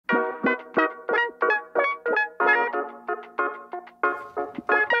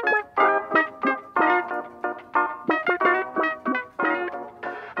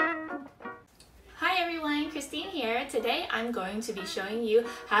going to be showing you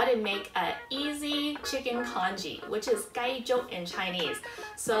how to make an easy chicken congee, which is jook in Chinese.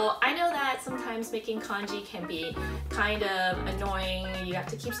 So I know that sometimes making congee can be kind of annoying. You have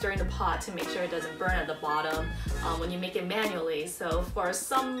to keep stirring the pot to make sure it doesn't burn at the bottom when you make it manually. So for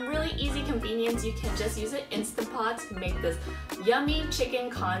some really easy convenience, you can just use an Instant Pot to make this yummy chicken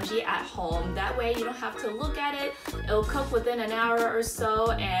congee at home. That way you don't have to look at it. It'll cook within an hour or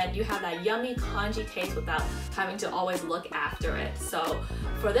so, and you have that yummy congee taste without having to always look after it. So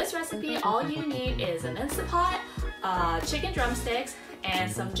for this recipe, all you need is an Instant Pot, chicken drumsticks,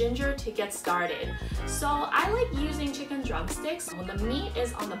 and some ginger to get started. So I like using chicken drumsticks. When the meat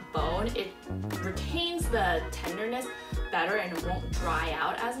is on the bone, it retains the tenderness better and it won't dry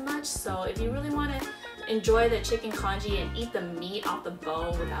out as much. So if you really want to enjoy the chicken congee and eat the meat off the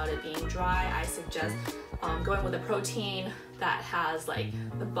bone without it being dry, I suggest going with a protein that has like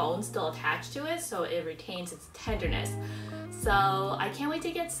the bone still attached to it so it retains its tenderness. So I can't wait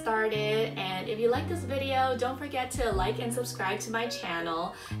to get started, and if you like this video, don't forget to like and subscribe to my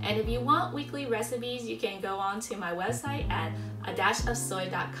channel. And if you want weekly recipes, you can go on to my website at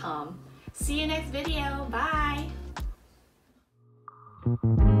a-ofsoy.com. See you next video. Bye!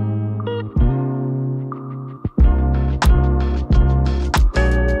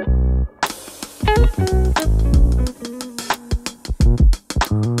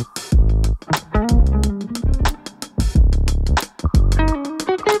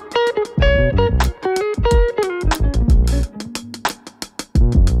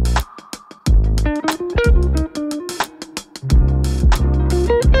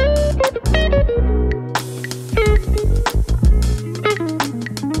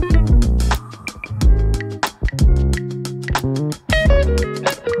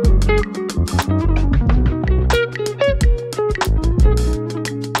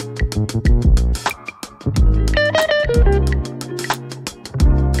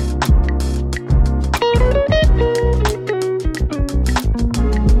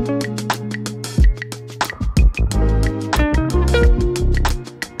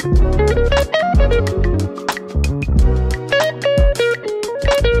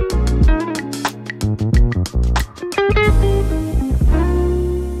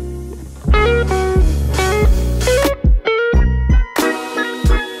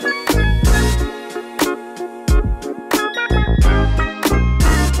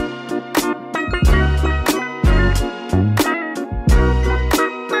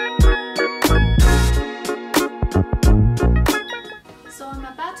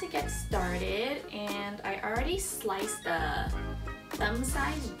 Slice the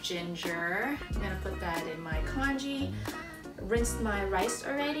thumb-sized ginger. I'm gonna put that in my congee. Rinsed my rice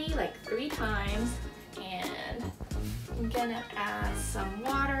already like 3 times, and I'm gonna add some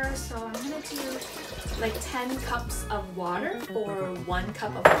water. So I'm gonna do like 10 cups of water for 1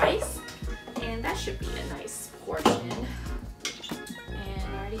 cup of rice, and that should be a nice portion. And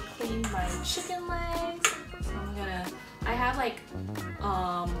I already cleaned my chicken legs, so I have like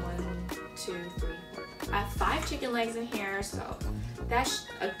 1, 2, 3, I have 5 chicken legs in here, so that's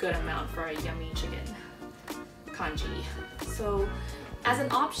a good amount for a yummy chicken congee. So as an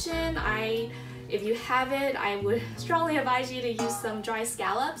option, if you have it, I would strongly advise you to use some dry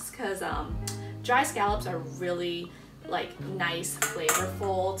scallops, because dry scallops are really like nice,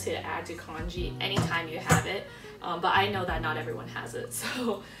 flavorful to add to congee anytime you have it. But I know that not everyone has it,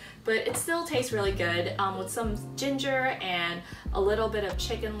 so. But it still tastes really good with some ginger and a little bit of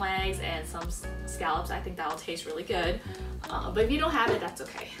chicken legs and some scallops. I think that'll taste really good. But if you don't have it, that's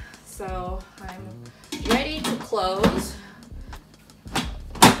okay. So I'm ready to close.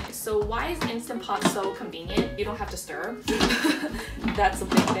 So why is Instant Pot so convenient? You don't have to stir. That's a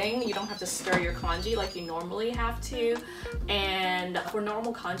big thing. You don't have to stir your congee like you normally have to. And for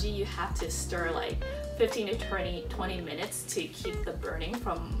normal congee, you have to stir like 15 to 20 minutes to keep the burning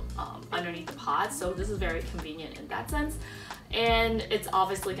from underneath the pot. So this is very convenient in that sense. And it's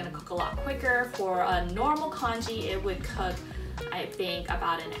obviously gonna cook a lot quicker. For a normal congee, it would cook, I think,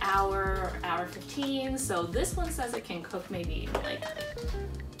 about an hour, hour 15. So this one says it can cook maybe like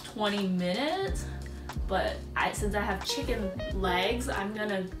 20 minutes, but since I have chicken legs, I'm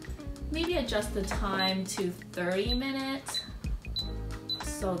gonna maybe adjust the time to 30 minutes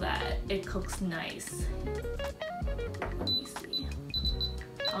so that it cooks nice. Let me see.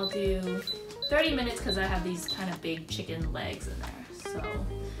 I'll do 30 minutes because I have these kind of big chicken legs in there.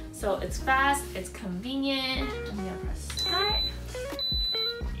 So it's fast, it's convenient. I'm gonna press start.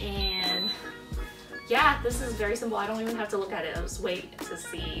 And yeah, this is very simple. I don't even have to look at it. I'll just wait to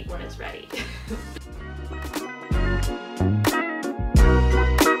see when it's ready.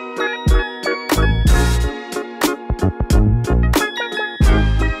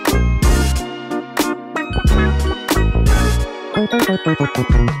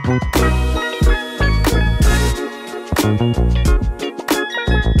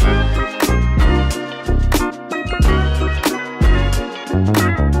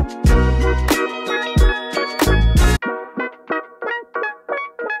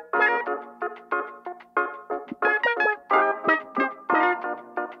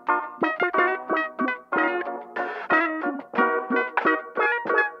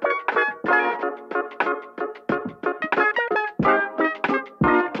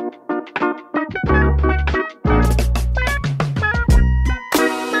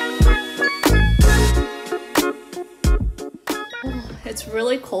 It's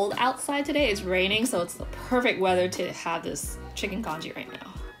really cold outside today. It's raining, so it's the perfect weather to have this chicken congee right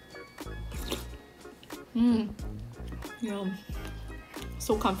now. Yum.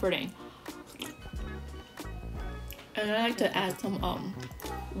 So comforting. And I like to add some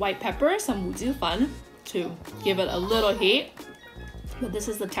white pepper, some wuju fan to give it a little heat. But this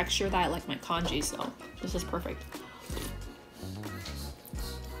is the texture that I like my congee, so this is perfect.